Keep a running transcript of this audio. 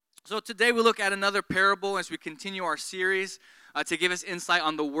So today we look at another parable as we continue our series to give us insight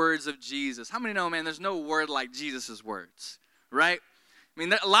on the words of Jesus. How many know, man, there's no word like Jesus' words, right? I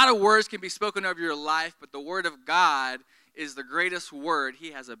mean, a lot of words can be spoken over your life, but the word of God is the greatest word.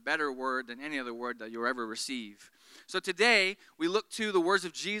 He has a better word than any other word that you'll ever receive. So today, we look to the words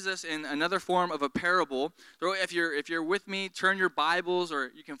of Jesus in another form of a parable. So if you're with me, turn your Bibles,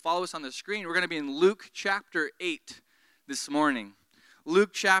 or you can follow us on the screen. We're going to be in Luke chapter 8 this morning.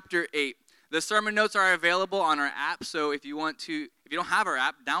 Luke chapter 8. The sermon notes are available on our app, so if you don't have our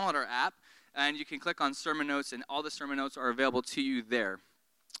app, download our app, and you can click on sermon notes, and all the sermon notes are available to you there.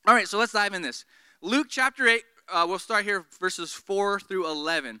 All right, so let's dive in this. Luke chapter 8, we'll start here, verses 4 through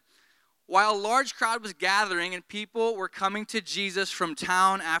 11. While a large crowd was gathering and people were coming to Jesus from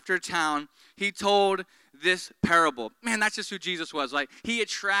town after town, he told this parable. Man, that's just who Jesus was. Like, he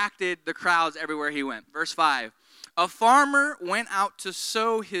attracted the crowds everywhere he went. Verse 5. A farmer went out to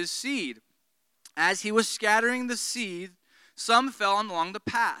sow his seed. As he was scattering the seed, some fell along the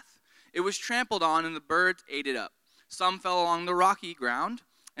path. It was trampled on, and the birds ate it up. Some fell along the rocky ground,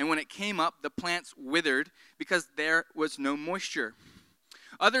 and when it came up, the plants withered because there was no moisture.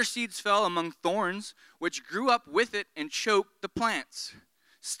 Other seeds fell among thorns, which grew up with it and choked the plants.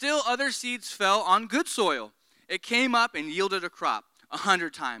 Still other seeds fell on good soil. It came up and yielded a crop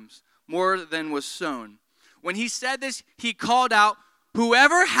 100 times more than was sown. When he said this, he called out,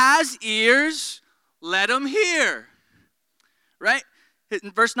 "Whoever has ears, let him hear." Right?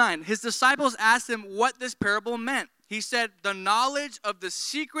 In verse 9, his disciples asked him what this parable meant. He said, "The knowledge of the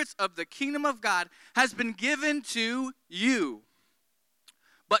secrets of the kingdom of God has been given to you.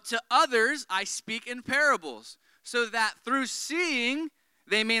 But to others I speak in parables, so that through seeing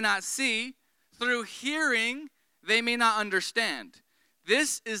they may not see, through hearing they may not understand.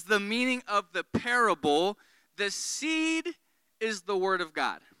 This is the meaning of the parable. The seed is the word of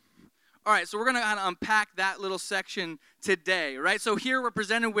God." All right, so we're going to kind of unpack that little section today, right? So here we're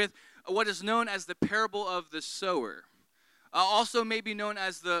presented with what is known as the parable of the sower. Also may be known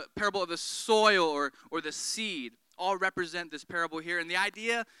as the parable of the soil or the seed. All represent this parable here. And the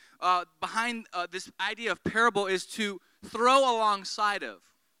idea behind this idea of parable is to throw alongside of.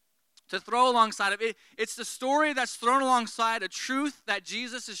 To throw alongside of. It's the story that's thrown alongside a truth that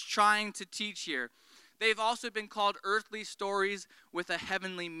Jesus is trying to teach here. They've also been called earthly stories with a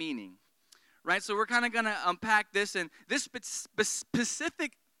heavenly meaning. Right? So we're kind of going to unpack this. And this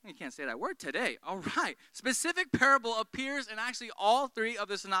specific, you can't say that word today. All right. Specific parable appears in actually all three of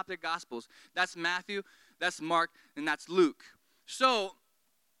the synoptic gospels. That's Matthew, that's Mark, and that's Luke. So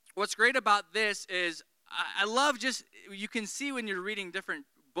what's great about this is I love just, you can see when you're reading different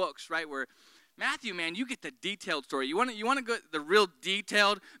books, right, where Matthew, man, you get the detailed story. You want to go the real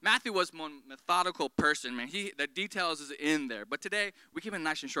detailed. Matthew was a more methodical person, man. The details is in there. But today, we keep it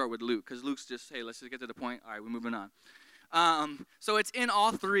nice and short with Luke, because Luke's just, hey, let's just get to the point. All right, we're moving on. So it's in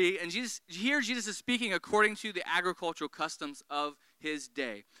all three. And Jesus is speaking according to the agricultural customs of his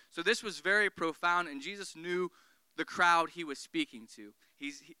day. So this was very profound, and Jesus knew the crowd he was speaking to.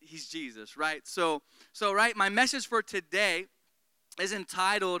 He's Jesus, right? So right, my message for today is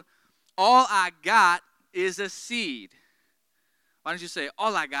entitled, "All I Got is a Seed." Why don't you say,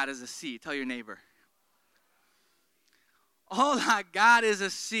 "All I got is a seed"? Tell your neighbor. All I got is a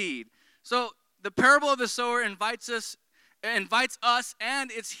seed. So the parable of the sower invites us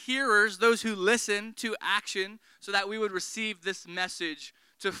and its hearers, those who listen, to action so that we would receive this message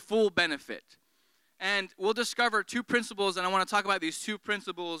to full benefit. And we'll discover two principles, and I want to talk about these two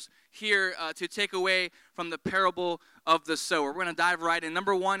principles here to take away from the parable of the sower. We're going to dive right in.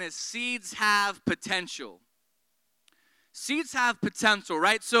 Number one is seeds have potential. Seeds have potential,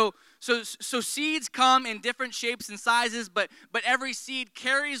 right? So seeds come in different shapes and sizes, but every seed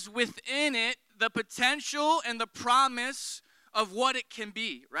carries within it the potential and the promise of what it can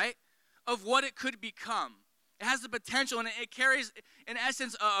be, right? Of what it could become. It has the potential, and it carries, in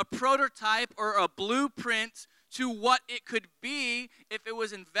essence, a prototype or a blueprint to what it could be if it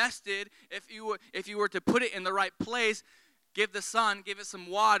was invested, if you were to put it in the right place, give the sun, give it some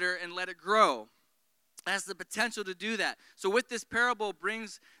water, and let it grow. It has the potential to do that. So with this parable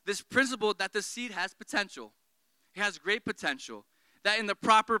brings this principle that the seed has potential. It has great potential. That in the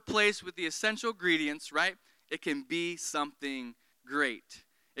proper place with the essential ingredients, right, it can be something great.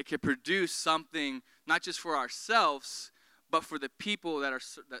 It can produce something not just for ourselves, but for the people that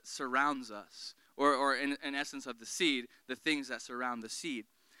surrounds us, or in essence of the seed, the things that surround the seed.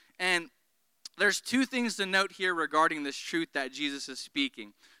 And there's two things to note here regarding this truth that Jesus is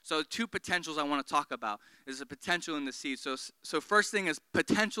speaking. So two potentials I want to talk about is the potential in the seed. So first thing is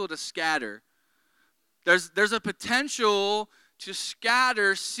potential to scatter. There's a potential to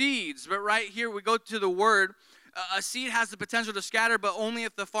scatter seeds. But right here we go to the word. A seed has the potential to scatter, but only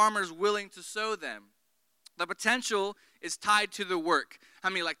if the farmer is willing to sow them. The potential is tied to the work. How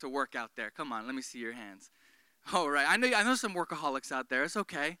many like to work out there? Come on, let me see your hands. All right, I know some workaholics out there. It's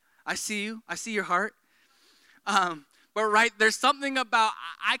okay. I see you. I see your heart. But right, there's something about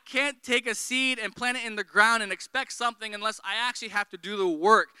I can't take a seed and plant it in the ground and expect something unless I actually have to do the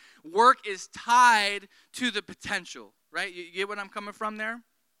work. Work is tied to the potential, right? You get what I'm coming from there?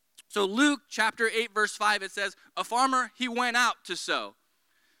 So Luke chapter 8, verse 5, it says, a farmer, he went out to sow.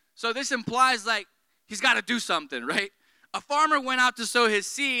 So this implies like he's got to do something, right? A farmer went out to sow his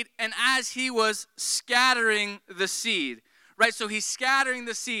seed, and as he was scattering the seed, right? So he's scattering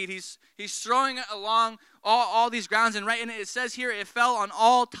the seed. He's throwing it along all these grounds, and right, and it says here it fell on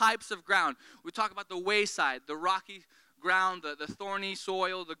all types of ground. We talk about the wayside, the rocky ground, the thorny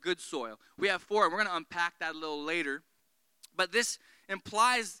soil, the good soil. We have 4, and we're going to unpack that a little later. But this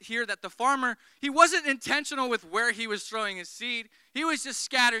implies here that the farmer, he wasn't intentional with where he was throwing his seed. He was just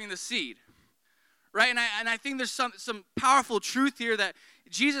scattering the seed, right? And I think there's some powerful truth here that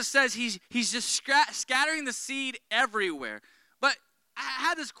Jesus says he's just scattering the seed everywhere. But I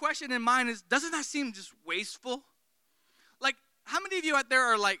had this question in mind: doesn't that seem just wasteful? Like, how many of you out there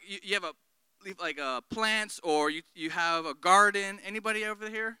are like you have plants, or you have a garden? Anybody over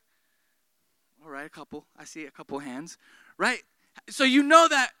here? All right, a couple. I see a couple hands. Right? So you know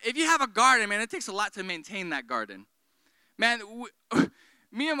that if you have a garden, man, it takes a lot to maintain that garden. Man,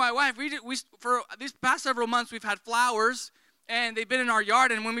 me and my wife, we for these past several months, we've had flowers, and they've been in our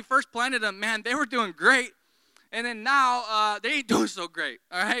yard. And when we first planted them, man, they were doing great. And then now, they ain't doing so great,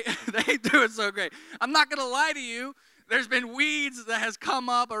 all right? They ain't doing so great. I'm not going to lie to you. There's been weeds that has come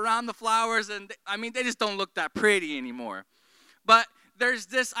up around the flowers, and they just don't look that pretty anymore. But there's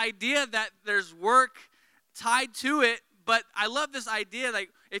this idea that there's work tied to it. But I love this idea,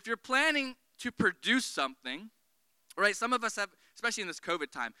 like, if you're planning to produce something, right? Some of us have, especially in this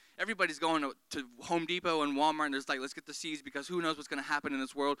COVID time, everybody's going to Home Depot and Walmart, and there's like, let's get the seeds because who knows what's going to happen in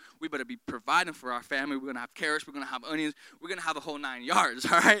this world. We better be providing for our family. We're going to have carrots. We're going to have onions. We're going to have the whole 9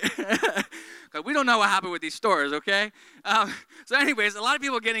 yards, all right? Because we don't know what happened with these stores, okay? So anyways, a lot of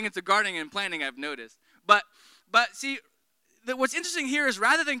people getting into gardening and planting, I've noticed. But see, what's interesting here is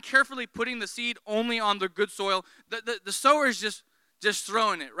rather than carefully putting the seed only on the good soil, the sower is just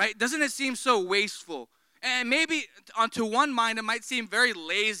throwing it, right? Doesn't it seem so wasteful? And maybe onto one mind, it might seem very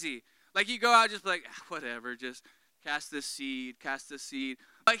lazy. Like you go out just like, whatever, just cast this seed.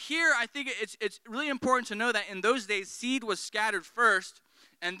 But here, I think it's really important to know that in those days, seed was scattered first,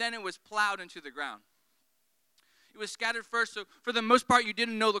 and then it was plowed into the ground. It was scattered first, so for the most part, you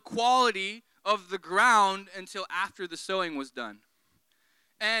didn't know the quality of the ground until after the sowing was done.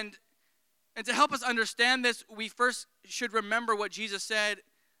 And to help us understand this, we first should remember what Jesus said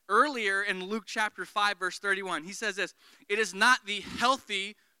earlier in Luke chapter 5, verse 31. He says this: it is not the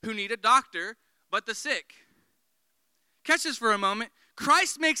healthy who need a doctor, but the sick. Catch this for a moment.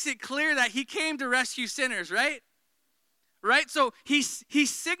 Christ makes it clear that he came to rescue sinners, right? Right? So he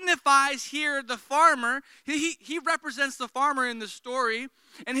signifies here the farmer. He represents the farmer in the story,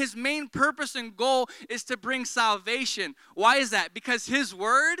 and his main purpose and goal is to bring salvation. Why is that? Because his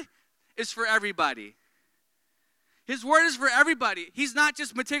word is for everybody. His word is for everybody. He's not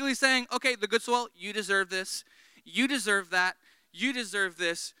just meticulously saying, okay, the good soil, you deserve this. You deserve that. You deserve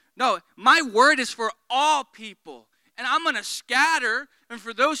this. No, my word is for all people. And I'm going to scatter. And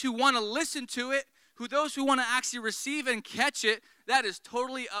for those who want to listen to it, those who want to actually receive and catch it, that is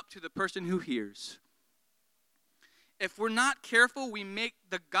totally up to the person who hears. If we're not careful, we make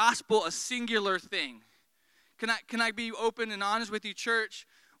the gospel a singular thing. Can I be open and honest with you, church?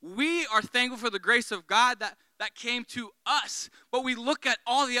 We are thankful for the grace of God that came to us. But we look at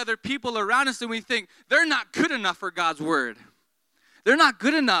all the other people around us and we think, they're not good enough for God's word. They're not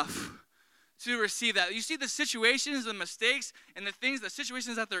good enough to receive that. You see the situations, the mistakes, and the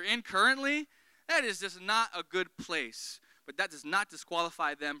situations that they're in currently, that is just not a good place. But that does not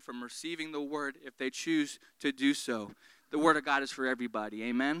disqualify them from receiving the word if they choose to do so. The word of God is for everybody.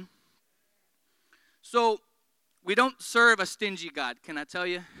 Amen? So, we don't serve a stingy God, can I tell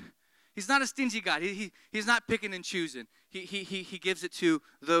you? He's not a stingy God. He's not picking and choosing. He gives it to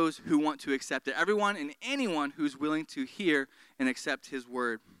those who want to accept it. Everyone and anyone who's willing to hear and accept his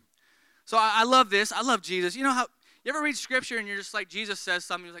word. So I love this. I love Jesus. You know how, you ever read scripture and you're just like, Jesus says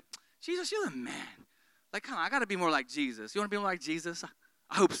something, you're like, Jesus, you're the man. Like, come on, I got to be more like Jesus. You want to be more like Jesus?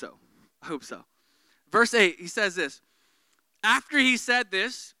 I hope so. I hope so. Verse 8, he says this. After he said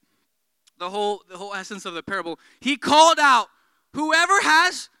this, the whole essence of the parable, he called out, whoever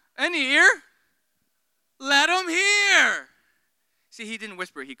has an ear, let him hear. See, he didn't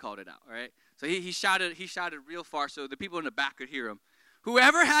whisper, he called it out, all right? So he shouted real far so the people in the back could hear him.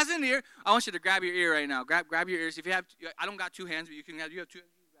 Whoever has an ear, I want you to grab your ear right now. Grab your ears. If you have, I don't got two hands, but you have two, you can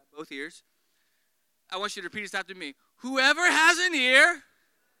grab both ears. I want you to repeat this after me. Whoever has an ear,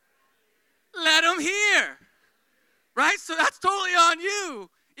 let him hear. Right? So that's totally on you.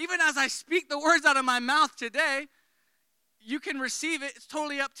 Even as I speak the words out of my mouth today, you can receive it. It's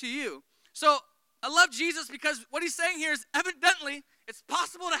totally up to you. So I love Jesus because what he's saying here is evidently it's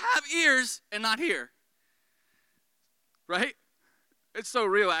possible to have ears and not hear. Right? It's so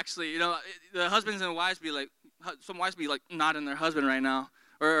real, actually. You know, the husbands and wives be like, some wives be like nodding their husband right now,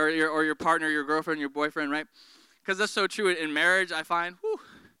 or your partner, your girlfriend, your boyfriend, right? Because that's so true in marriage. I find,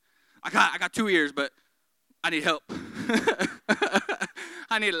 I got 2 ears, but I need help.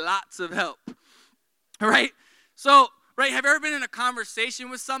 I need lots of help. Right? So, right, have you ever been in a conversation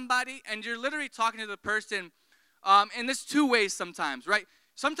with somebody and you're literally talking to the person, and this two ways sometimes, right?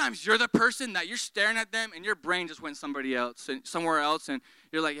 Sometimes you're the person that you're staring at them and your brain just went somewhere else, and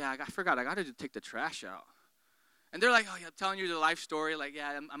you're like, yeah, I forgot, I got to take the trash out. And they're like, oh, yeah, I'm telling you the life story, like,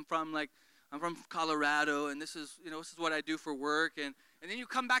 yeah, I'm from Colorado, and this is what I do for work, and then you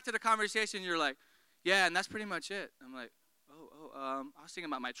come back to the conversation, and you're like, yeah, and that's pretty much it. I'm like, I was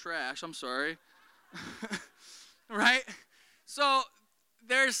thinking about my trash, I'm sorry. Right? So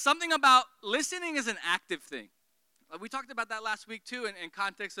there's something about listening is an active thing. We talked about that last week too in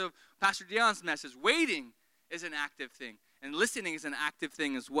context of Pastor Dion's message. Waiting is an active thing, and listening is an active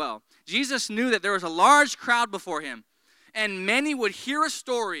thing as well. Jesus knew that there was a large crowd before him, and many would hear a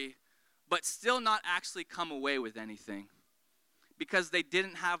story but still not actually come away with anything because they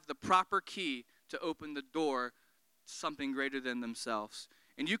didn't have the proper key to open the door to something greater than themselves.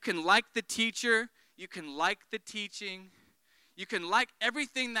 And you can like the teacher, you can like the teaching, you can like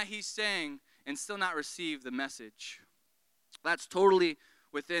everything that he's saying and still not receive the message. That's totally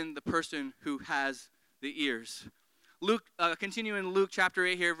within the person who has the ears. Luke, continuing Luke chapter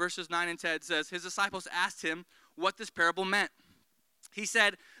 8 here, verses 9 and 10 says, his disciples asked him what this parable meant. He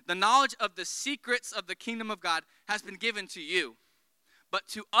said, the knowledge of the secrets of the kingdom of God has been given to you, but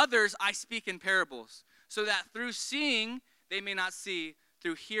to others I speak in parables, so that through seeing they may not see,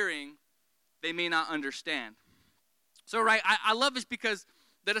 through hearing they may not understand. So, right, I love this because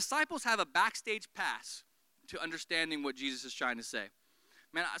the disciples have a backstage pass to understanding what Jesus is trying to say.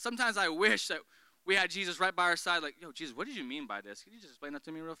 Man, sometimes I wish that we had Jesus right by our side, like, yo, Jesus, what did you mean by this? Can you just explain that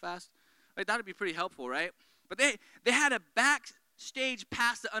to me real fast? Like, that would be pretty helpful, right? But they had a backstage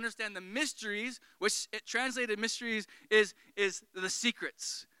pass to understand the mysteries, which it translated mysteries is the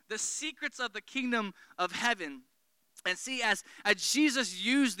secrets of the kingdom of heaven. And see, as Jesus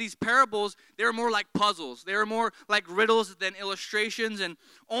used these parables, they were more like puzzles. They were more like riddles than illustrations, and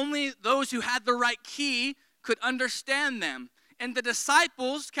only those who had the right key could understand them. And the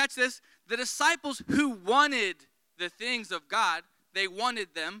disciples, catch this, the disciples who wanted the things of God, they wanted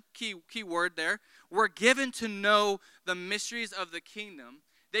them, key word there, were given to know the mysteries of the kingdom.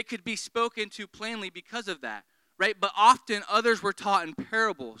 They could be spoken to plainly because of that, right? But often others were taught in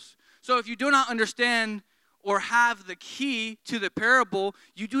parables. So if you do not understand or have the key to the parable,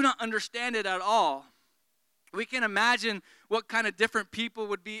 you do not understand it at all. We can imagine what kind of different people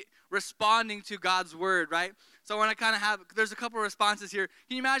would be responding to God's word, right? So when there's a couple of responses here.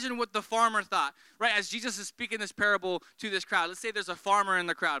 Can you imagine what the farmer thought, right? As Jesus is speaking this parable to this crowd. Let's say there's a farmer in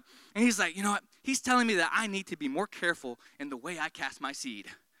the crowd. And he's like, you know what? He's telling me that I need to be more careful in the way I cast my seed.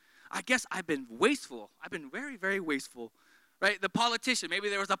 I guess I've been wasteful. I've been very, very wasteful. Right, the politician, maybe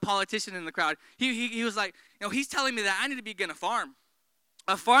there was a politician in the crowd. He was like, you know, he's telling me that I need to begin a farm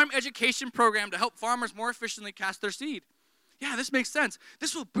education program to help farmers more efficiently cast their seed. Yeah, this makes sense.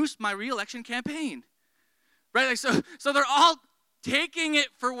 This will boost my re-election campaign. Right, like so they're all taking it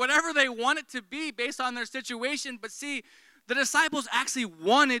for whatever they want it to be based on their situation. But see, the disciples actually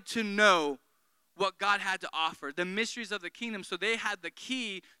wanted to know what God had to offer, the mysteries of the kingdom, so they had the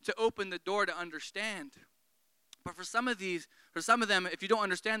key to open the door to understand. But for some of them, if you don't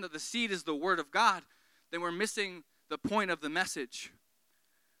understand that the seed is the word of God, then we're missing the point of the message.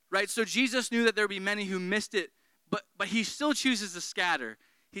 Right? So Jesus knew that there would be many who missed it, but he still chooses to scatter.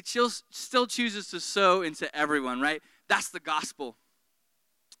 He still chooses to sow into everyone, right? That's the gospel.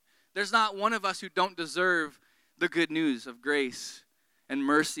 There's not one of us who don't deserve the good news of grace and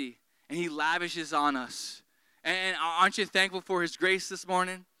mercy, and he lavishes on us. And aren't you thankful for his grace this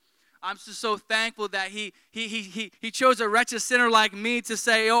morning? I'm just so thankful that he chose a wretched sinner like me to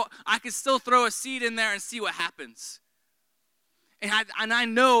say, oh, I can still throw a seed in there and see what happens. And I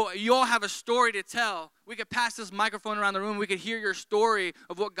know you all have a story to tell. We could pass this microphone around the room. We could hear your story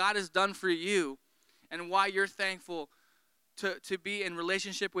of what God has done for you and why you're thankful to be in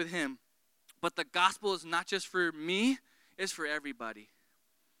relationship with him. But the gospel is not just for me, it's for everybody.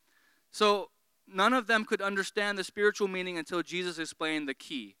 So none of them could understand the spiritual meaning until Jesus explained the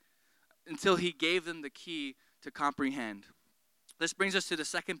key, until he gave them the key to comprehend. This brings us to the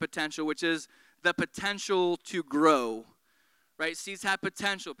second potential, which is the potential to grow, right? Seeds have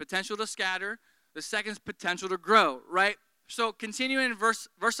potential to scatter. The second is potential to grow, right? So continuing in verse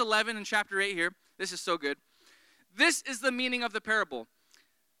 11 in chapter 8 here, this is so good. This is the meaning of the parable.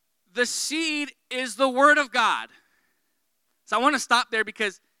 The seed is the word of God. So I want to stop there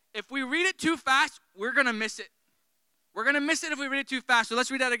because if we read it too fast, we're going to miss it. We're going to miss it if we read it too fast. So let's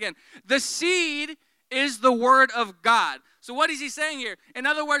read that again. The seed is the word of God. So what is he saying here? In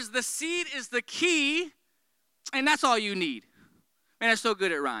other words, the seed is the key, and that's all you need. Man, that's so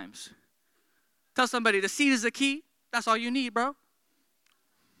good at rhymes. Tell somebody, the seed is the key. That's all you need, bro.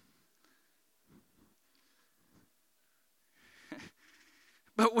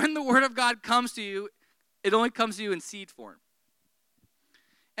 But when the word of God comes to you, it only comes to you in seed form.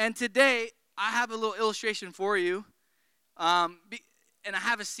 And today, I have a little illustration for you. And I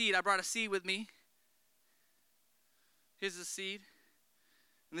have a seed. I brought a seed with me. Here's the seed.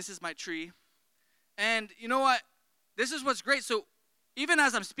 And this is my tree. And you know what? This is what's great. So even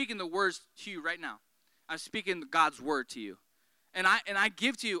as I'm speaking the words to you right now, I'm speaking God's word to you. And I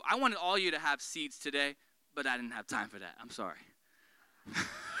give to you, I wanted all you to have seeds today, but I didn't have time for that. I'm sorry.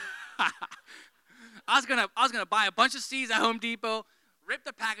 I was gonna buy a bunch of seeds at Home Depot, rip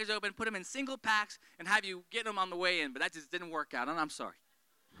the package open, put them in single packs, and have you get them on the way in, but that just didn't work out, and I'm sorry.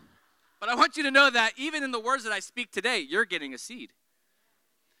 But I want you to know that even in the words that I speak today, you're getting a seed.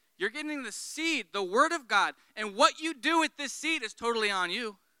 You're getting the seed, the word of God, and what you do with this seed is totally on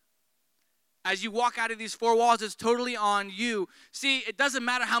you. As you walk out of these four walls, it's totally on you. See, it doesn't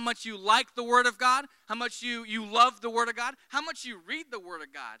matter how much you like the word of God, how much you love the word of God, how much you read the word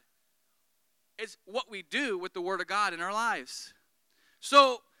of God. It's what we do with the word of God in our lives.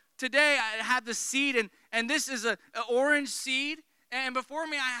 So today I have the seed, and this is an orange seed, and before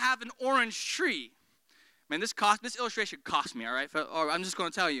me I have an orange tree. Man, this illustration cost me, all right? I'm just going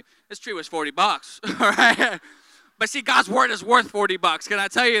to tell you, this tree was $40, all right? But see, God's word is worth $40. Can I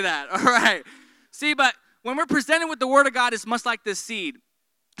tell you that? All right. See, but when we're presented with the word of God, it's much like this seed.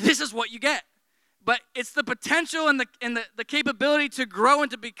 This is what you get. But it's the potential and the capability to grow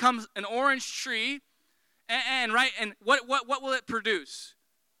and to become an orange tree. And what will it produce?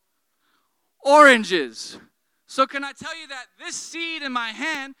 Oranges. So can I tell you that this seed in my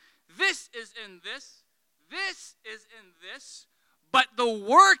hand, this is in this is in this, but the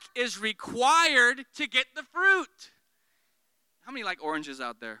work is required to get the fruit. How many like oranges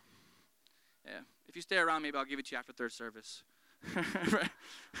out there? Yeah. If you stay around, maybe I'll give it to you after third service.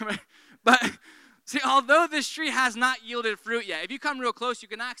 right. But see, although this tree has not yielded fruit yet, if you come real close, you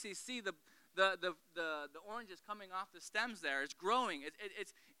can actually see the oranges coming off the stems there. It's growing.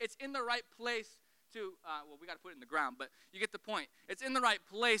 It's in the right place to, we got to put it in the ground, but you get the point. It's in the right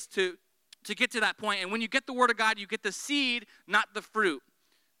place to get to that point. And when you get the word of God, you get the seed, not the fruit.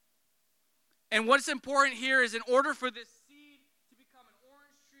 And what's important here is in order for this seed to become an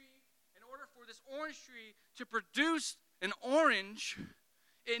orange tree, in order for this orange tree to produce an orange,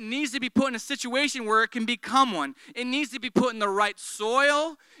 it needs to be put in a situation where it can become one. It needs to be put in the right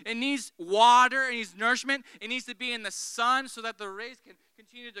soil. It needs water. It needs nourishment. It needs to be in the sun so that the rays can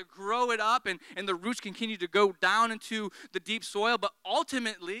continue to grow it up and the roots continue to go down into the deep soil. But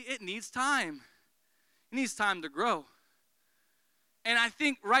ultimately, it needs time. It needs time to grow. And I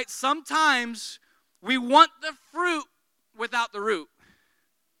think, right, sometimes we want the fruit without the root.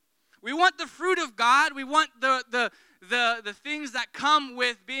 We want the fruit of God. We want the things that come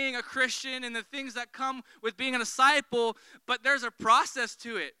with being a Christian and the things that come with being a disciple, but there's a process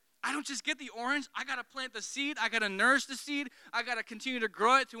to it. I don't just get the orange. I got to plant the seed. I got to nourish the seed. I got to continue to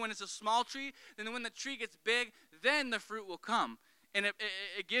grow it to when it's a small tree. Then when the tree gets big, then the fruit will come. And it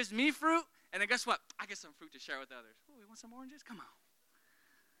gives me fruit, and then guess what? I get some fruit to share with others. Oh, you want some oranges? Come on.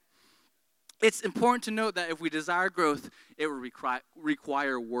 It's important to note that if we desire growth, it will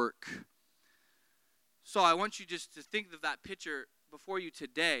require work. So I want you just to think of that picture before you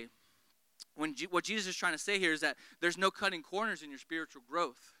today. What Jesus is trying to say here is that there's no cutting corners in your spiritual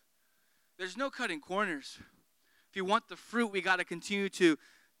growth. There's no cutting corners. If you want the fruit, we got to continue to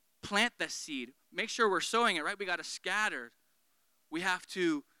plant the seed. Make sure we're sowing it, right? We got to scatter. We have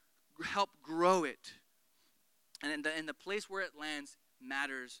to help grow it. And in the place where it lands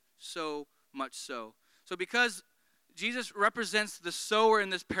matters so much so. So because Jesus represents the sower in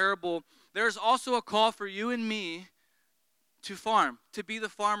this parable, there's also a call for you and me to farm, to be the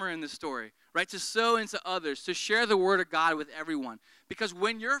farmer in the story, right? To sow into others, to share the word of God with everyone. Because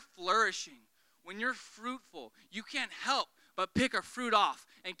when you're flourishing, when you're fruitful, you can't help but pick a fruit off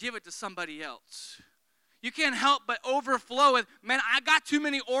and give it to somebody else. You can't help but overflow with, man, I got too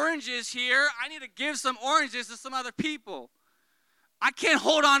many oranges here. I need to give some oranges to some other people. I can't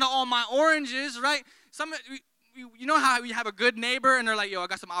hold on to all my oranges, right? You know how you have a good neighbor and they're like, yo, I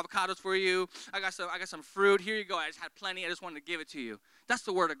got some avocados for you. I got some fruit. Here you go. I just had plenty. I just wanted to give it to you. That's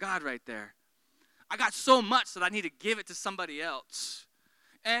the word of God right there. I got so much that I need to give it to somebody else.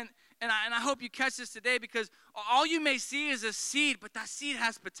 And I hope you catch this today, because all you may see is a seed, but that seed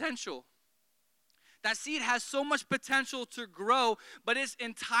has potential. That seed has so much potential to grow, but it's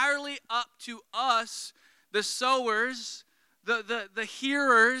entirely up to us, the sowers, the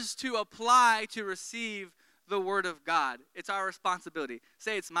hearers, to apply, to receive the word of God. It's our responsibility.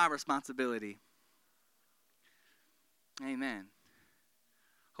 Say, it's my responsibility. Amen.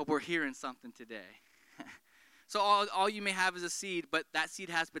 Hope we're hearing something today. So all you may have is a seed, but that seed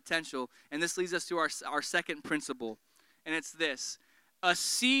has potential. And this leads us to our second principle. And it's this: a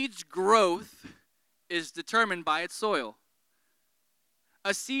seed's growth is determined by its soil.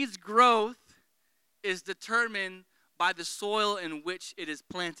 A seed's growth is determined by the soil in which it is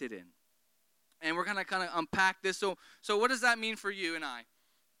planted in. And we're going to kind of unpack this. So what does that mean for you and I?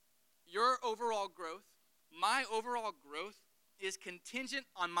 Your overall growth, my overall growth, is contingent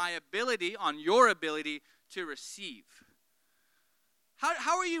on my ability, on your ability to receive.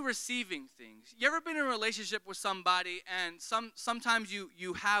 How are you receiving things? You ever been in a relationship with somebody and sometimes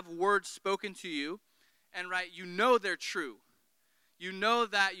you have words spoken to you, and right, you know they're true. You know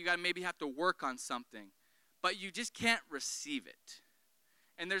that you maybe have to work on something, but you just can't receive it.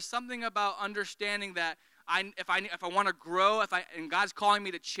 And there's something about understanding that if I want to grow, and God's calling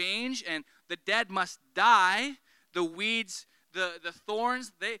me to change, and the dead must die, the weeds, the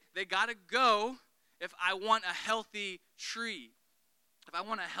thorns, they got to go if I want a healthy tree, if I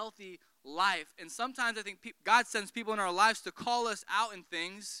want a healthy life. And sometimes I think God sends people in our lives to call us out in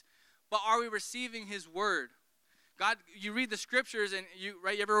things, but are we receiving his word? God, you read the scriptures, and you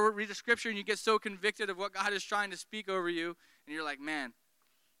ever read the scripture and you get so convicted of what God is trying to speak over you, and you're like, man,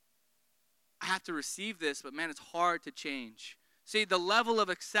 I have to receive this, but man, it's hard to change. See, the level of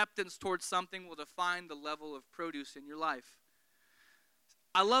acceptance towards something will define the level of produce in your life.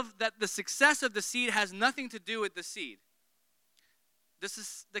 I love that the success of the seed has nothing to do with the seed. The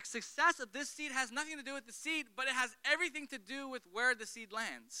success of this seed has nothing to do with the seed, but it has everything to do with where the seed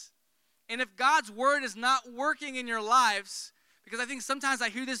lands. And if God's word is not working in your lives, because I think sometimes I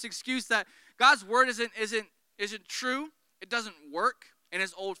hear this excuse that God's word isn't true, it doesn't work, and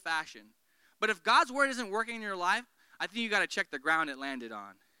it's old-fashioned. But if God's word isn't working in your life, I think you got to check the ground it landed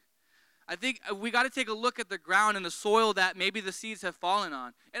on. I think we got to take a look at the ground and the soil that maybe the seeds have fallen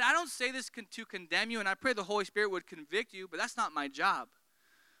on. And I don't say this to condemn you, and I pray the Holy Spirit would convict you, but that's not my job.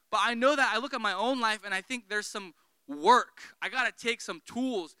 But I know that I look at my own life, and I think there's some work. I got to take some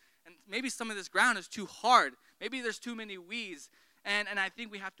tools, and maybe some of this ground is too hard. Maybe there's too many weeds, and I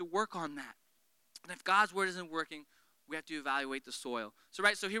think we have to work on that. And if God's word isn't working, we have to evaluate the soil.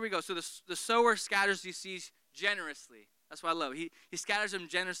 So here we go. So the sower scatters these seeds generously. That's what I love. He scatters them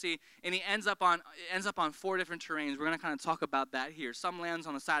generously, and he ends up on 4 different terrains. We're going to kind of talk about that here. Some lands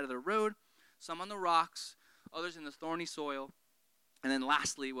on the side of the road, some on the rocks, others in the thorny soil. And then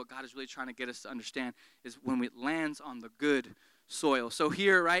lastly, what God is really trying to get us to understand is when it lands on the good soil. So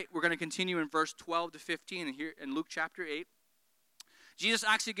here, right, we're going to continue in verse 12 to 15, and here in Luke chapter 8. Jesus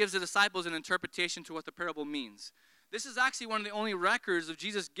actually gives the disciples an interpretation to what the parable means. This is actually one of the only records of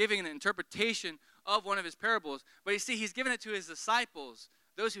Jesus giving an interpretation of one of his parables. But you see, he's given it to his disciples,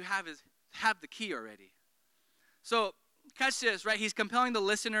 those who have the key already. So catch this, right? He's compelling the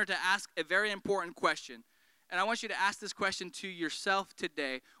listener to ask a very important question. And I want you to ask this question to yourself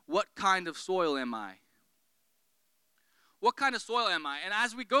today. What kind of soil am I? What kind of soil am I? And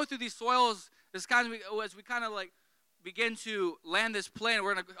as we go through these soils, as we kind of like begin to land this plane,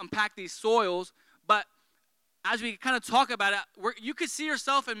 we're going to unpack these soils. But as we kind of talk about it, you could see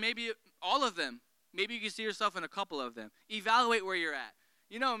yourself in maybe all of them. Maybe you can see yourself in a couple of them. Evaluate where you're at.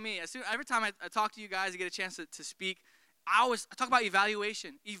 You know me, every time I talk to you guys, I get a chance to speak, I talk about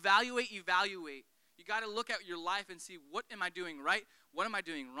evaluation. Evaluate. You got to look at your life and see, what am I doing right? What am I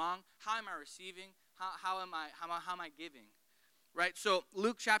doing wrong? How am I receiving? How am I giving? Right? So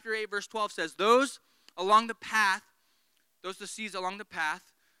Luke chapter 8, verse 12 says, those the seeds along the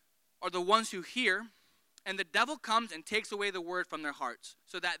path are the ones who hear, and the devil comes and takes away the word from their hearts,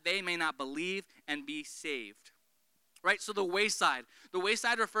 so that they may not believe and be saved. Right? So the wayside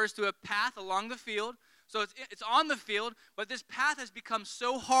refers to a path along the field. So it's on the field, but this path has become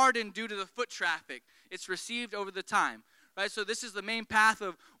so hardened due to the foot traffic. It's received over the time, right? So this is the main path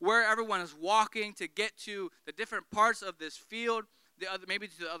of where everyone is walking to get to the different parts of this field, maybe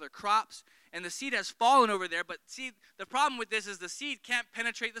to the other crops. And the seed has fallen over there, but see, the problem with this is the seed can't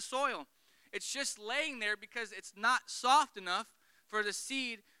penetrate the soil. It's just laying there because it's not soft enough for the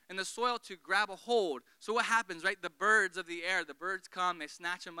seed and the soil to grab a hold. So what happens, right? The birds of the air, the birds come, they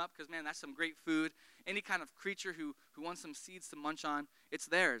snatch them up because, man, that's some great food. Any kind of creature who wants some seeds to munch on, it's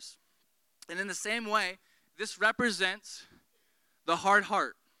theirs. And in the same way, this represents the hard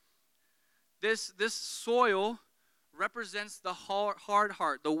heart. This soil represents the hard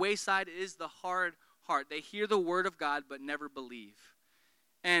heart. The wayside is the hard heart. They hear the word of God but never believe.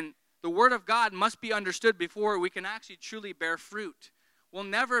 And the word of God must be understood before we can actually truly bear fruit. We'll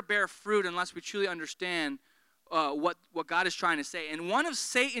never bear fruit unless we truly understand what God is trying to say. And one of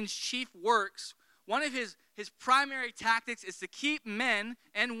Satan's chief works, one of his primary tactics is to keep men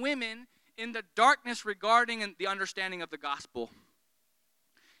and women in the darkness regarding the understanding of the gospel.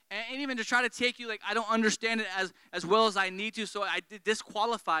 And even to try to take you, like, I don't understand it as well as I need to, so it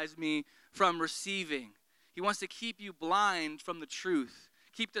disqualifies me from receiving. He wants to keep you blind from the truth.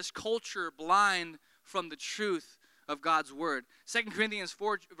 Keep this culture blind from the truth of God's word. 2 Corinthians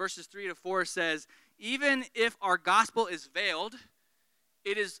 4, verses 3-4 says, even if our gospel is veiled,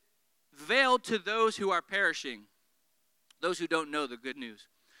 it is veiled to those who are perishing, those who don't know the good news.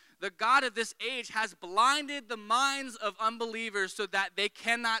 The God of this age has blinded the minds of unbelievers so that they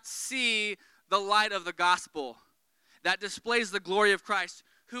cannot see the light of the gospel that displays the glory of Christ,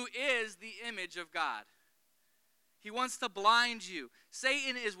 who is the image of God. He wants to blind you.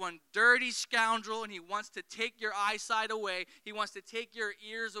 Satan is one dirty scoundrel, and he wants to take your eyesight away. He wants to take your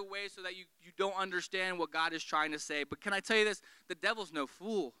ears away so that you don't understand what God is trying to say. But can I tell you this? The devil's no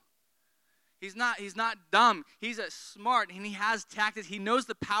fool. He's not dumb. He's smart, and he has tactics. He knows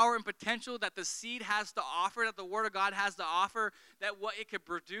the power and potential that the seed has to offer, that the word of God has to offer, that what it could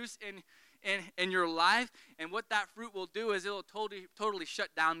produce in your life. And what that fruit will do is it will totally shut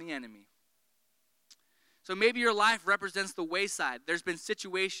down the enemy. So maybe your life represents the wayside. There's been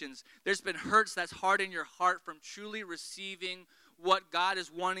situations, there's been hurts that's hardened your heart from truly receiving what God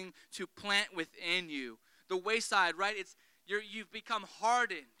is wanting to plant within you. The wayside, right? You've become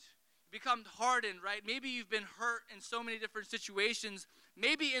hardened. Right? Maybe you've been hurt in so many different situations.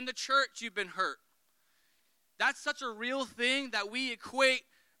 Maybe in the church you've been hurt. That's such a real thing that we equate,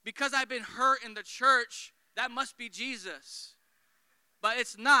 because I've been hurt in the church, that must be Jesus. But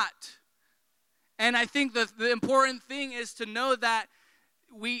it's not. And I think the important thing is to know that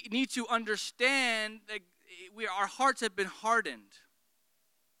we need to understand that our hearts have been hardened.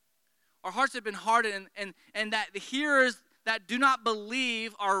 Our hearts have been hardened, and that the hearers that do not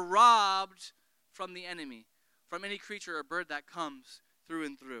believe are robbed from the enemy, from any creature or bird that comes through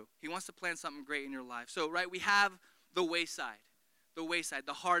and through. He wants to plant something great in your life. So, right, we have the wayside,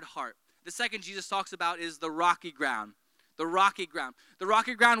 the hard heart. The second Jesus talks about is the rocky ground. The rocky ground. The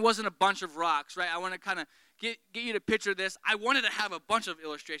rocky ground wasn't a bunch of rocks, right? I want to kind of get you to picture this. I wanted to have a bunch of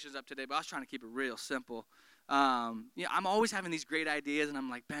illustrations up today, but I was trying to keep it real simple. I'm always having these great ideas, and I'm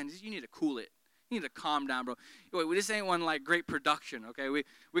like, Ben, you need to cool it. You need to calm down, bro. Wait, this ain't one like great production, okay?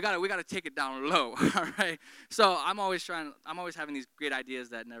 We gotta take it down low, all right? So I'm always having these great ideas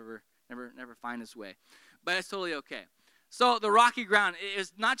that never find its way, but it's totally okay. So the rocky ground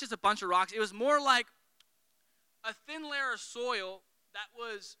is not just a bunch of rocks. It was more like a thin layer of soil that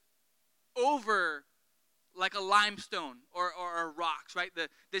was over like a limestone or rocks, right?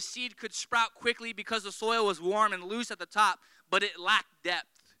 The seed could sprout quickly because the soil was warm and loose at the top, but it lacked depth.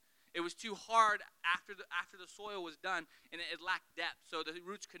 It was too hard after the soil was done, and it lacked depth, so the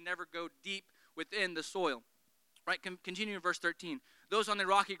roots could never go deep within the soil. Right? Continue in verse 13. Those on the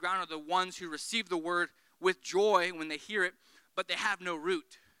rocky ground are the ones who receive the word with joy when they hear it, but they have no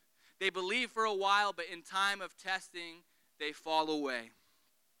root. They believe for a while, but in time of testing, they fall away.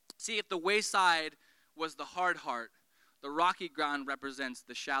 See, if the wayside was the hard heart, the rocky ground represents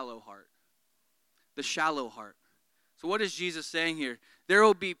the shallow heart. The shallow heart. So what is Jesus saying here? There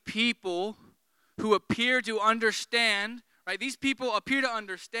will be people who appear to understand, right? These people appear to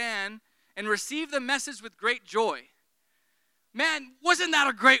understand and receive the message with great joy. Man, wasn't that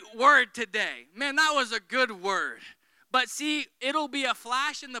a great word today? Man, that was a good word. But see, it'll be a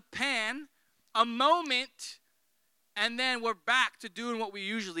flash in the pan, a moment, and then we're back to doing what we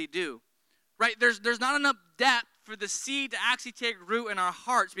usually do. Right? There's not enough depth for the seed to actually take root in our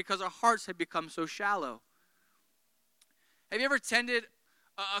hearts because our hearts have become so shallow. Have you ever attended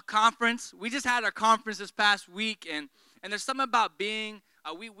a conference? We just had a conference this past week, and there's something about being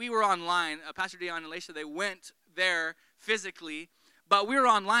We were online. Pastor Dion and Laisha, they went there physically, but we were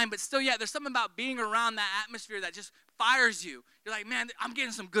online. But still, yeah, there's something about being around that atmosphere that just fires you. You're like, man, I'm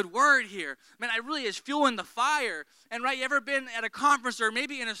getting some good word here. Man, I really is fueling the fire. And right, you ever been at a conference or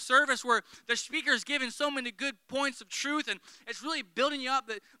maybe in a service where the speaker's giving so many good points of truth and it's really building you up,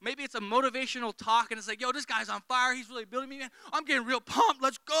 that maybe it's a motivational talk and it's like, yo, this guy's on fire. He's really building me, man. I'm getting real pumped.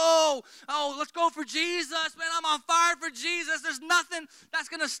 Let's go. Oh, let's go for Jesus, man. I'm on fire for Jesus. There's nothing that's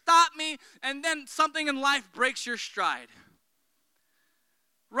going to stop me. And then something in life breaks your stride.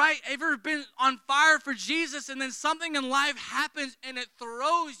 Right? Have you ever been on fire for Jesus and then something in life happens and it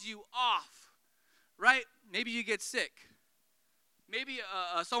throws you off? Right? Maybe you get sick. Maybe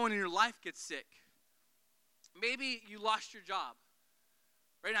someone in your life gets sick. Maybe you lost your job.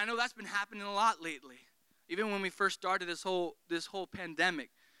 Right? I know that's been happening a lot lately. Even when we first started this whole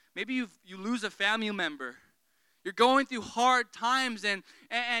pandemic. Maybe you lose a family member. You're going through hard times and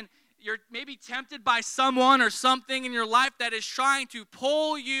you're maybe tempted by someone or something in your life that is trying to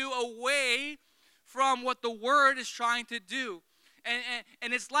pull you away from what the Word is trying to do.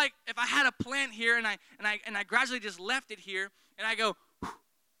 And it's like if I had a plant here and I gradually just left it here and I go,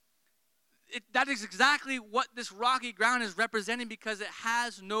 that is exactly what this rocky ground is representing because it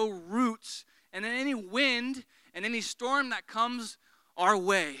has no roots. And then any wind and any storm that comes our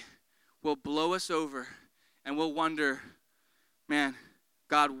way will blow us over and we'll wonder, man,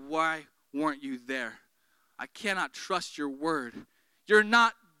 God, why weren't you there? I cannot trust your word. You're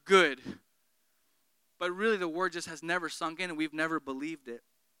not good. But really the word just has never sunk in and we've never believed it.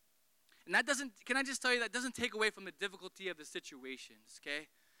 And that doesn't, can I just tell you, that doesn't take away from the difficulty of the situations, okay?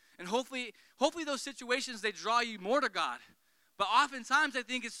 And hopefully those situations, they draw you more to God. But oftentimes I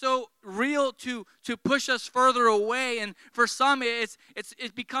think it's so real to push us further away. And for some,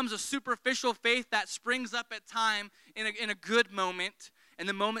 it becomes a superficial faith that springs up at time in a good moment. And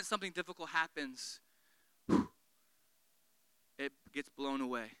the moment something difficult happens, it gets blown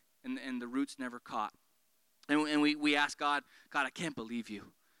away, and the root's never caught. And we ask God, I can't believe you.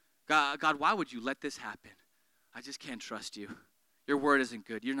 God, why would you let this happen? I just can't trust you. Your word isn't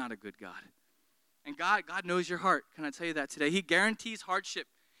good. You're not a good God. And God knows your heart. Can I tell you that today? He guarantees hardship.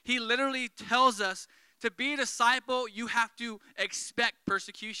 He literally tells us to be a disciple, you have to expect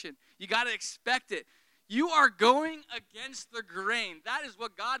persecution. You got to expect it. You are going against the grain. That is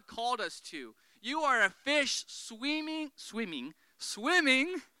what God called us to. You are a fish swimming.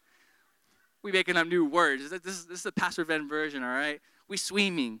 We making up new words. This is the Pastor Venn version, all right? We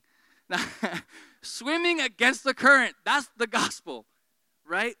swimming. Swimming against the current. That's the gospel,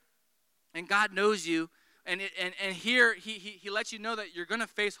 right? And God knows you. And here he lets you know that you're going to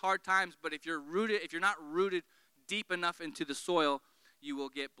face hard times, but if you're not rooted deep enough into the soil, you will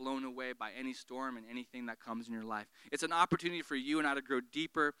get blown away by any storm and anything that comes in your life. It's an opportunity for you and I to grow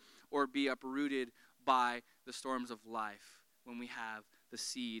deeper or be uprooted by the storms of life when we have the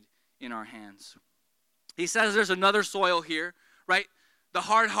seed in our hands. He says there's another soil here, right? The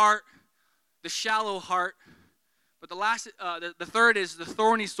hard heart, the shallow heart. But the third is the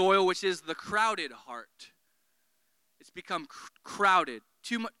thorny soil, which is the crowded heart. It's become crowded.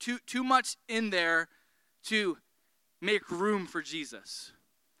 Too much in there to make room for Jesus.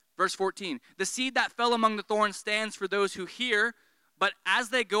 Verse 14, the seed that fell among the thorns stands for those who hear, but as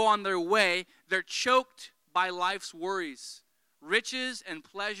they go on their way, they're choked by life's worries, riches and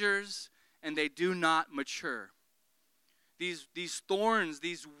pleasures, and they do not mature. These thorns,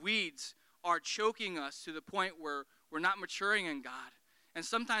 these weeds are choking us to the point where we're not maturing in God. And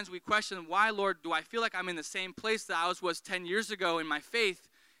sometimes we question, why, Lord, do I feel like I'm in the same place that I was 10 years ago in my faith?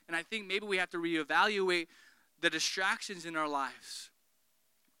 And I think maybe we have to reevaluate the distractions in our lives,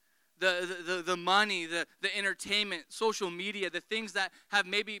 the money, the entertainment, social media, the things that have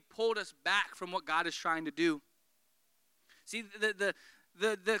maybe pulled us back from what God is trying to do. See,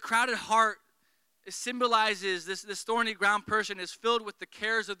 the crowded heart symbolizes this thorny ground person is filled with the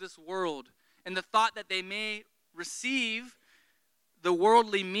cares of this world and the thought that they may receive the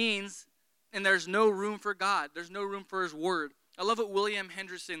worldly means, and there's no room for God. There's no room for his word. I love what William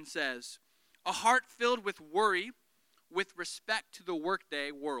Henderson says. A heart filled with worry with respect to the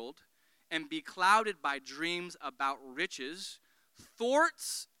workday world and be clouded by dreams about riches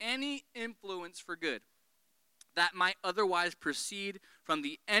thwarts any influence for good that might otherwise proceed from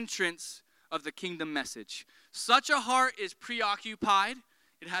the entrance of the kingdom message. Such a heart is preoccupied.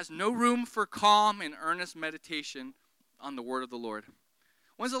 It has no room for calm and earnest meditation on the word of the Lord.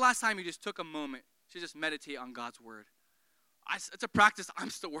 When's the last time you just took a moment to just meditate on God's word? It's a practice I'm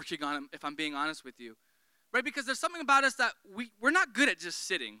still working on, if I'm being honest with you. Right? Because there's something about us that we're not good at just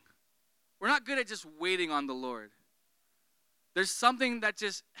sitting. We're not good at just waiting on the Lord. There's something that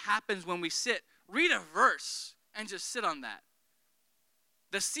just happens when we sit. Read a verse and just sit on that.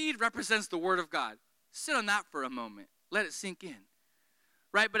 The seed represents the word of God. Sit on that for a moment. Let it sink in.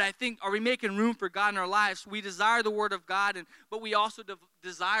 Right? But I think, are we making room for God in our lives? We desire the word of God, but we also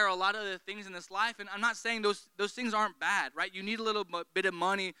desire a lot of other things in this life. And I'm not saying those things aren't bad, right? You need a little bit of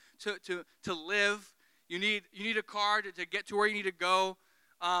money to live. You need a car to get to where you need to go.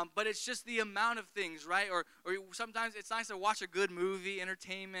 But it's just the amount of things, right? Or sometimes it's nice to watch a good movie,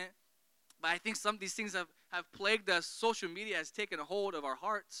 entertainment. But I think some of these things have plagued us. Social media has taken a hold of our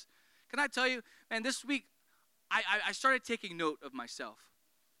hearts. Can I tell you, man, this week I started taking note of myself.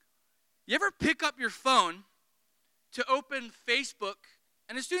 You ever pick up your phone to open Facebook,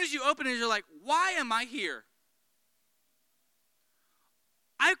 and as soon as you open it, you're like, why am I here?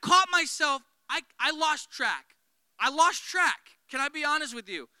 I caught myself, I lost track. Can I be honest with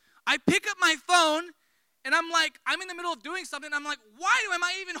you? I pick up my phone, and I'm like, I'm in the middle of doing something, and I'm like, why am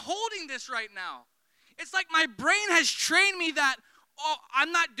I even holding this right now? It's like my brain has trained me that,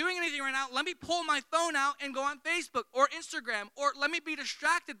 I'm not doing anything right now. Let me pull my phone out and go on Facebook or Instagram, or let me be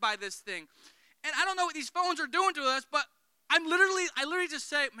distracted by this thing. And I don't know what these phones are doing to us, but I literally just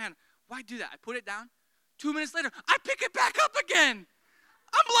say, man, why do that? I put it down. 2 minutes later, I pick it back up again.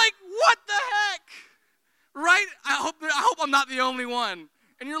 I'm like, what the heck? Right? I hope I'm not the only one.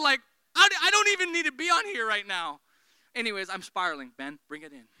 And you're like, I don't even need to be on here right now. Anyways, I'm spiraling. Ben, bring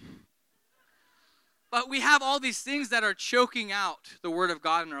it in. But we have all these things that are choking out the word of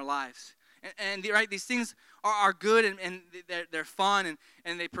God in our lives. And right, these things are good and they're fun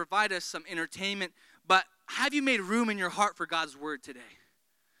and they provide us some entertainment. But have you made room in your heart for God's word today?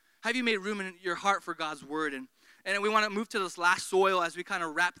 Have you made room in your heart for God's word? And we want to move to this last soil as we kind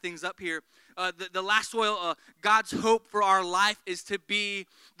of wrap things up here. The last soil, God's hope for our life is to be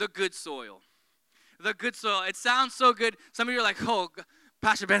the good soil. The good soil. It sounds so good. Some of you are like, oh,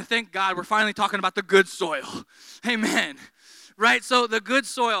 Pastor Ben, thank God we're finally talking about the good soil. Amen. Right? So the good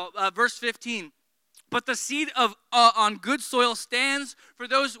soil, verse 15. But the seed on good soil stands for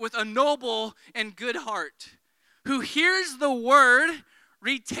those with a noble and good heart, who hears the word,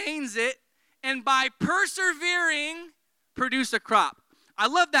 retains it, and by persevering, produce a crop. I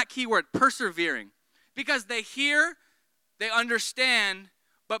love that key word, persevering, because they hear, they understand,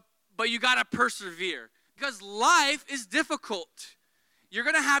 but you got to persevere, because life is difficult. You're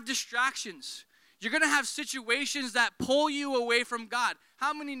going to have distractions. You're going to have situations that pull you away from God.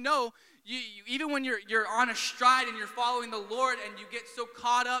 How many know, you even when you're on a stride and you're following the Lord and you get so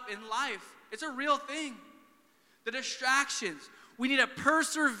caught up in life, it's a real thing. The distractions. We need to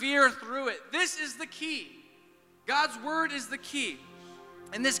persevere through it. This is the key. God's word is the key.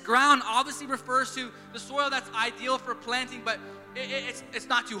 And this ground obviously refers to the soil that's ideal for planting, but it's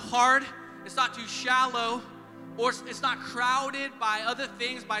not too hard, it's not too shallow, or it's not crowded by other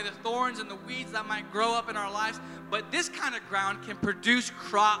things, by the thorns and the weeds that might grow up in our lives. But this kind of ground can produce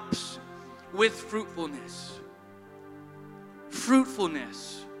crops with fruitfulness.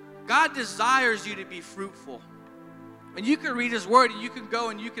 Fruitfulness. God desires you to be fruitful. And you can read his word, and you can go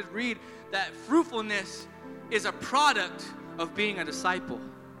and you can read that fruitfulness is a product of being a disciple.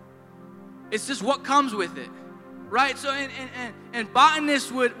 It's just what comes with it, right? So, and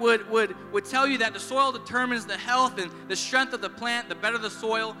botanists would tell you that the soil determines the health and the strength of the plant. The better the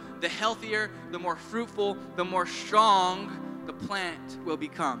soil, the healthier, the more fruitful, the more strong the plant will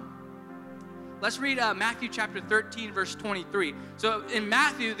become. Let's read Matthew chapter 13, verse 23. So in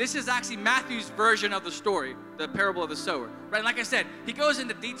Matthew, this is actually Matthew's version of the story, the parable of the sower. Right? Like I said, he goes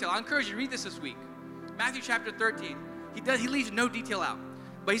into detail. I encourage you to read this week. Matthew chapter 13. He leaves no detail out.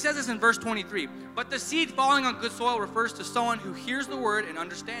 But he says this in verse 23. But the seed falling on good soil refers to someone who hears the word and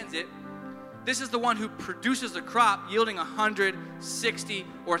understands it. This is the one who produces a crop yielding 100, 60,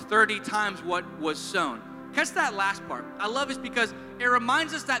 or 30 times what was sown. Catch that last part. I love this because it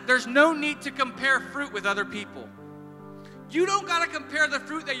reminds us that there's no need to compare fruit with other people. You don't got to compare the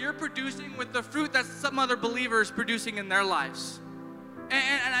fruit that you're producing with the fruit that some other believer is producing in their lives.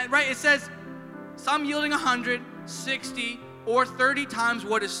 And right, it says some yielding 100, 60, or 30 times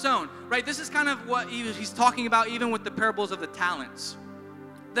what is sown. Right, this is kind of what he's talking about even with the parables of the talents.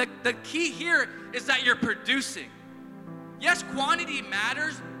 The key here is that you're producing. Yes, quantity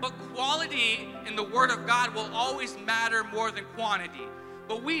matters, but quality in the Word of God will always matter more than quantity.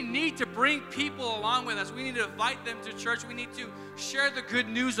 But we need to bring people along with us. We need to invite them to church. We need to share the good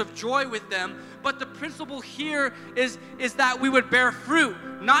news of joy with them. But the principle here is that we would bear fruit,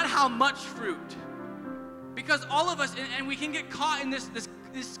 not how much fruit. Because all of us, and we can get caught in this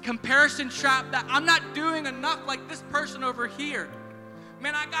comparison trap that I'm not doing enough like this person over here.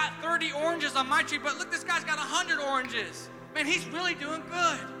 Man, I got 30 oranges on my tree, but look, this guy's got 100 oranges. Man, he's really doing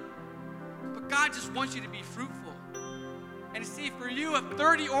good. But God just wants you to be fruitful. And see, for you, if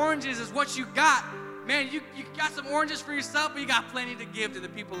 30 oranges is what you got, man, you got some oranges for yourself, but you got plenty to give to the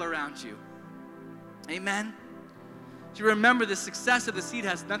people around you. Amen? So remember, the success of the seed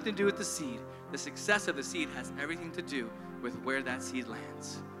has nothing to do with the seed. The success of the seed has everything to do with where that seed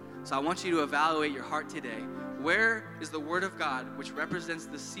lands. So I want you to evaluate your heart today. Where is the Word of God, which represents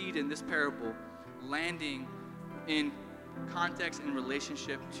the seed in this parable, landing in context and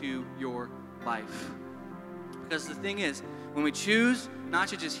relationship to your life? Because the thing is, when we choose not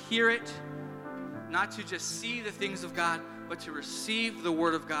to just hear it, not to just see the things of God, but to receive the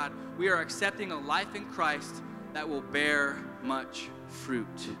Word of God, we are accepting a life in Christ that will bear much fruit.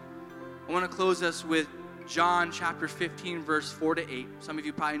 I want to close us with John chapter 15, verse 4-8. Some of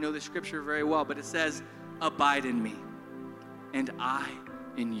you probably know the scripture very well, but it says, "Abide in me, and I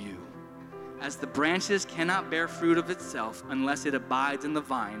in you. As the branches cannot bear fruit of itself unless it abides in the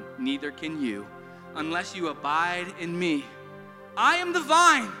vine, neither can you, unless you abide in me. I am the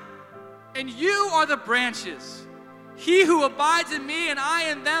vine, and you are the branches. He who abides in me and I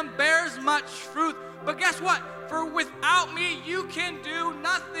in them bears much fruit. But guess what? For without me you can do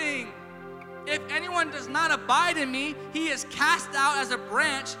nothing. If anyone does not abide in me, he is cast out as a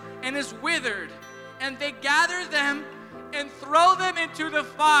branch and is withered. And they gather them and throw them into the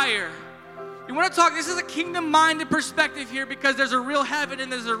fire." You want to talk, this is a kingdom-minded perspective here, because there's a real heaven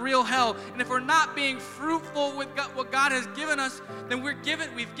and there's a real hell. And if we're not being fruitful with what God has given us, then we've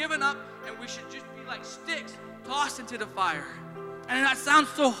given up, and we should just be like sticks tossed into the fire. And that sounds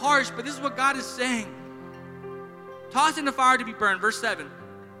so harsh, but this is what God is saying. Tossed in the fire to be burned. Verse 7.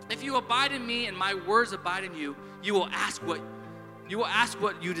 "If you abide in me and my words abide in you, you will ask what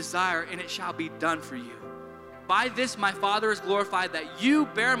you desire, and it shall be done for you. By this my Father is glorified, that you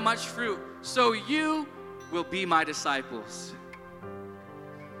bear much fruit, so you will be my disciples."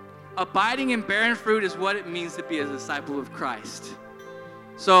 Abiding and bearing fruit is what it means to be a disciple of Christ.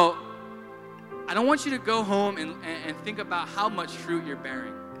 So I don't want you to go home and think about how much fruit you're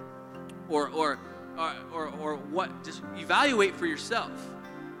bearing, or what. Just evaluate for yourself.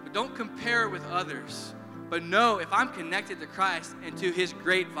 But don't compare with others. But know, if I'm connected to Christ and to his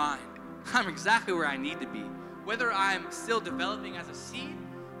great vine, I'm exactly where I need to be. Whether I'm still developing as a seed,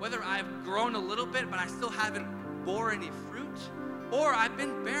 whether I've grown a little bit but I still haven't bore any fruit, or I've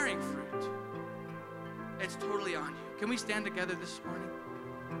been bearing fruit, it's totally on you. Can we stand together this morning?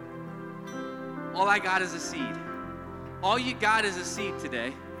 All I got is a seed. All you got is a seed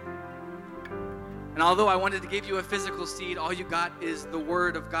today. And although I wanted to give you a physical seed, all you got is the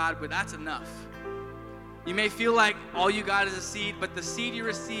Word of God, but that's enough. You may feel like all you got is a seed, but the seed you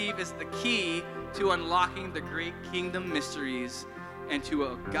receive is the key to unlocking the great kingdom mysteries and to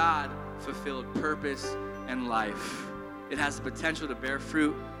a God-fulfilled purpose and life. It has the potential to bear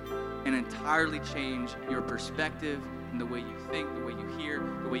fruit and entirely change your perspective and the way you think, the way you hear,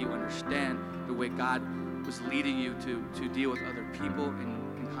 the way you understand, the way God was leading you to deal with other people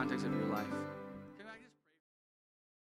in context of your life.